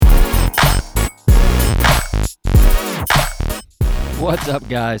What's up,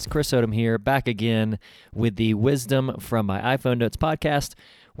 guys? Chris Odom here, back again with the Wisdom from my iPhone Notes podcast,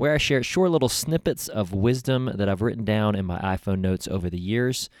 where I share short little snippets of wisdom that I've written down in my iPhone notes over the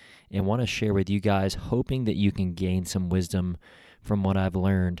years and want to share with you guys, hoping that you can gain some wisdom from what I've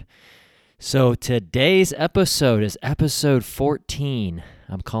learned. So today's episode is episode 14.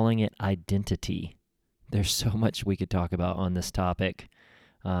 I'm calling it Identity. There's so much we could talk about on this topic.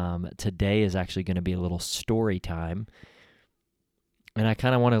 Today is actually going to be a little story time. And I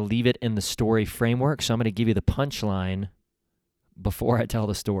kind of want to leave it in the story framework, so I'm going to give you the punchline before I tell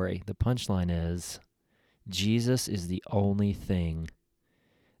the story. The punchline is, Jesus is the only thing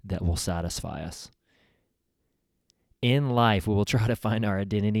that will satisfy us. In life, we will try to find our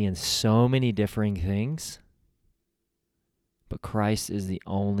identity in so many differing things, but Christ is the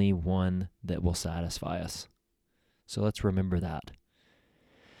only one that will satisfy us. So let's remember that.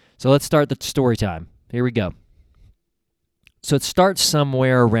 So let's start the story time. Here we go. So it starts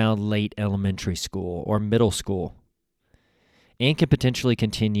somewhere around late elementary school or middle school and can potentially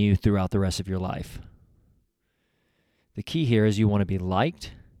continue throughout the rest of your life. The key here is you want to be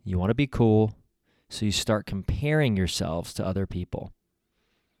liked, you want to be cool, so you start comparing yourselves to other people.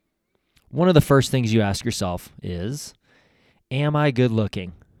 One of the first things you ask yourself is, am I good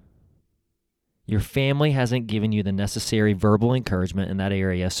looking? Your family hasn't given you the necessary verbal encouragement in that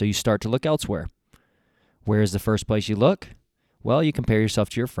area, so you start to look elsewhere. Where is the first place you look? Well, you compare yourself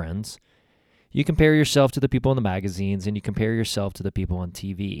to your friends. You compare yourself to the people in the magazines, and you compare yourself to the people on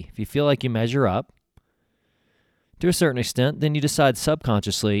TV. If you feel like you measure up to a certain extent, then you decide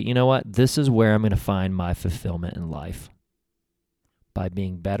subconsciously, you know what, this is where I'm going to find my fulfillment in life, by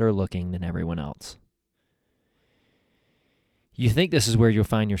being better looking than everyone else. You think this is where you'll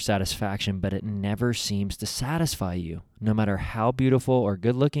find your satisfaction, but it never seems to satisfy you. No matter how beautiful or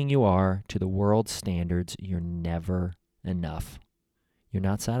good looking you are, to the world's standards, you're never enough. You're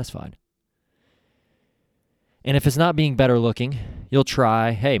not satisfied. And if it's not being better looking, you'll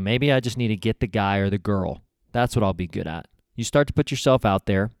try, hey, maybe I just need to get the guy or the girl. That's what I'll be good at. You start to put yourself out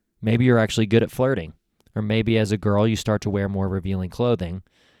there. Maybe you're actually good at flirting. Or maybe as a girl, you start to wear more revealing clothing.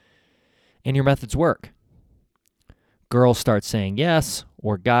 And your methods work. Girls start saying yes,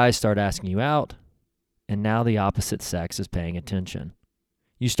 or guys start asking you out. And now the opposite sex is paying attention.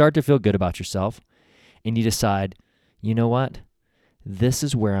 You start to feel good about yourself. And you decide, you know what? This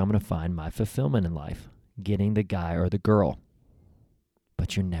is where I'm going to find my fulfillment in life, getting the guy or the girl.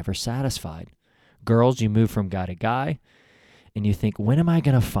 But you're never satisfied. Girls, you move from guy to guy, and you think, when am I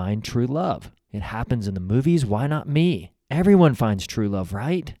going to find true love? It happens in the movies. Why not me? Everyone finds true love,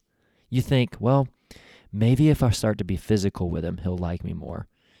 right? You think, well, maybe if I start to be physical with him, he'll like me more.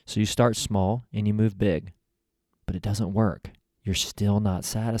 So you start small and you move big. But it doesn't work. You're still not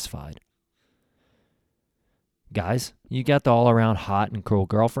satisfied. Guys, you got the all-around hot and cool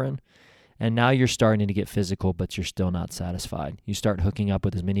girlfriend, and now you're starting to get physical, but you're still not satisfied. You start hooking up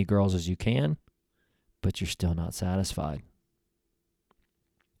with as many girls as you can, but you're still not satisfied.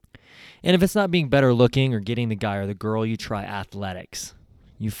 And if it's not being better looking or getting the guy or the girl, you try athletics.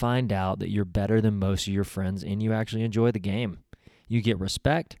 You find out that you're better than most of your friends, and you actually enjoy the game. You get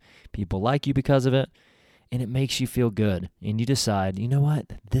respect, people like you because of it, and it makes you feel good. And you decide, you know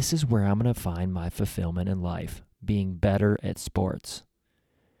what? This is where I'm going to find my fulfillment in life, being better at sports.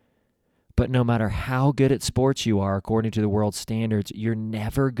 But no matter how good at sports you are, according to the world's standards, you're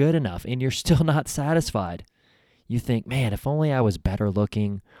never good enough, and you're still not satisfied. You think, man, if only I was better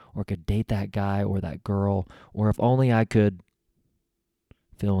looking, or could date that guy or that girl, or if only I could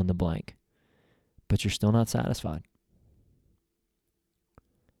fill in the blank. But you're still not satisfied.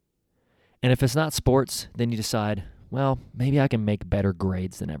 And if it's not sports, then you decide, well, maybe I can make better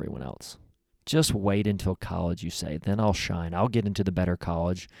grades than everyone else. Just wait until college, you say. Then I'll shine. I'll get into the better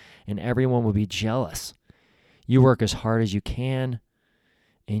college, and everyone will be jealous. You work as hard as you can,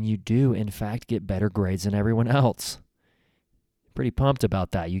 and you do, in fact, get better grades than everyone else. Pretty pumped about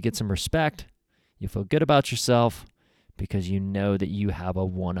that. You get some respect. You feel good about yourself because you know that you have a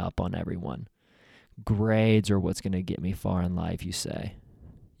one-up on everyone. Grades are what's going to get me far in life, you say.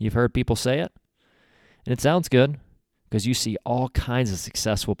 You've heard people say it, and it sounds good because you see all kinds of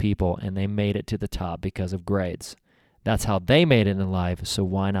successful people, and they made it to the top because of grades. That's how they made it in life, so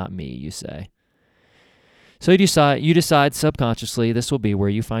why not me, you say. So you decide subconsciously this will be where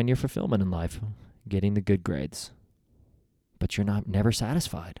you find your fulfillment in life, getting the good grades. But you're never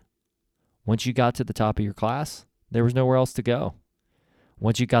satisfied. Once you got to the top of your class, there was nowhere else to go.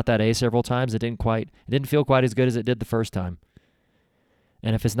 Once you got that A several times, it didn't feel quite as good as it did the first time.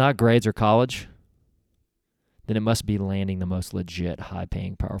 And if it's not grades or college, then it must be landing the most legit,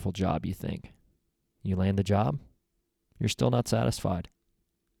 high-paying, powerful job, you think. You land the job, You're still not satisfied.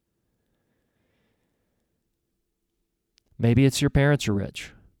 Maybe it's your parents are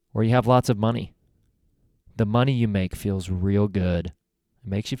rich, or you have lots of money. The money you make feels real good. It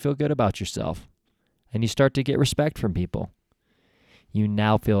makes you feel good about yourself, and you start to get respect from people. You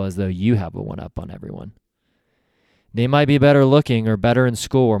now feel as though you have a one-up on everyone. They might be better looking or better in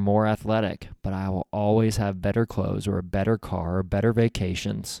school or more athletic, but I will always have better clothes or a better car or better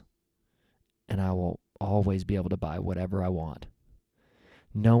vacations, and I will always be able to buy whatever I want.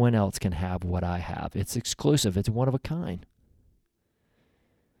 No one else can have what I have. It's exclusive. It's one of a kind.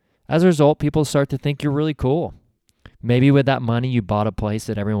 As a result, people start to think you're really cool. Maybe with that money, you bought a place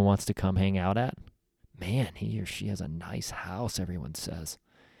that everyone wants to come hang out at. Man, he or she has a nice house, everyone says.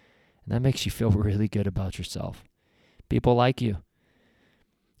 And that makes you feel really good about yourself. People like you.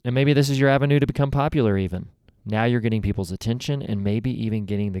 And maybe this is your avenue to become popular even. Now you're getting people's attention and maybe even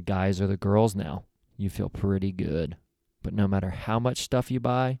getting the guys or the girls now. You feel pretty good. But no matter how much stuff you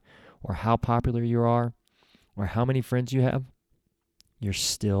buy or how popular you are or how many friends you have, you're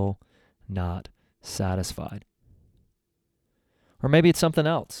still not satisfied. Or maybe it's something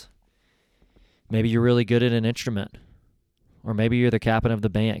else. Maybe you're really good at an instrument. Or maybe you're the captain of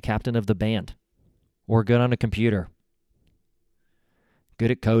the band. Or good on a computer.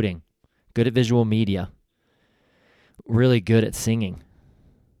 Good at coding. Good at visual media. Really good at singing.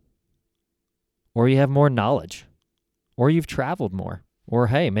 Or you have more knowledge. Or you've traveled more. Or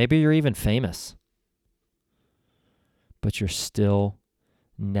hey, maybe you're even famous. But you're still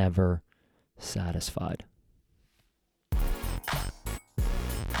never satisfied.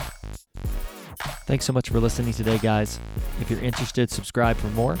 Thanks so much for listening today, guys. If you're interested, subscribe for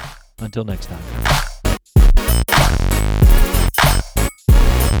more. Until next time.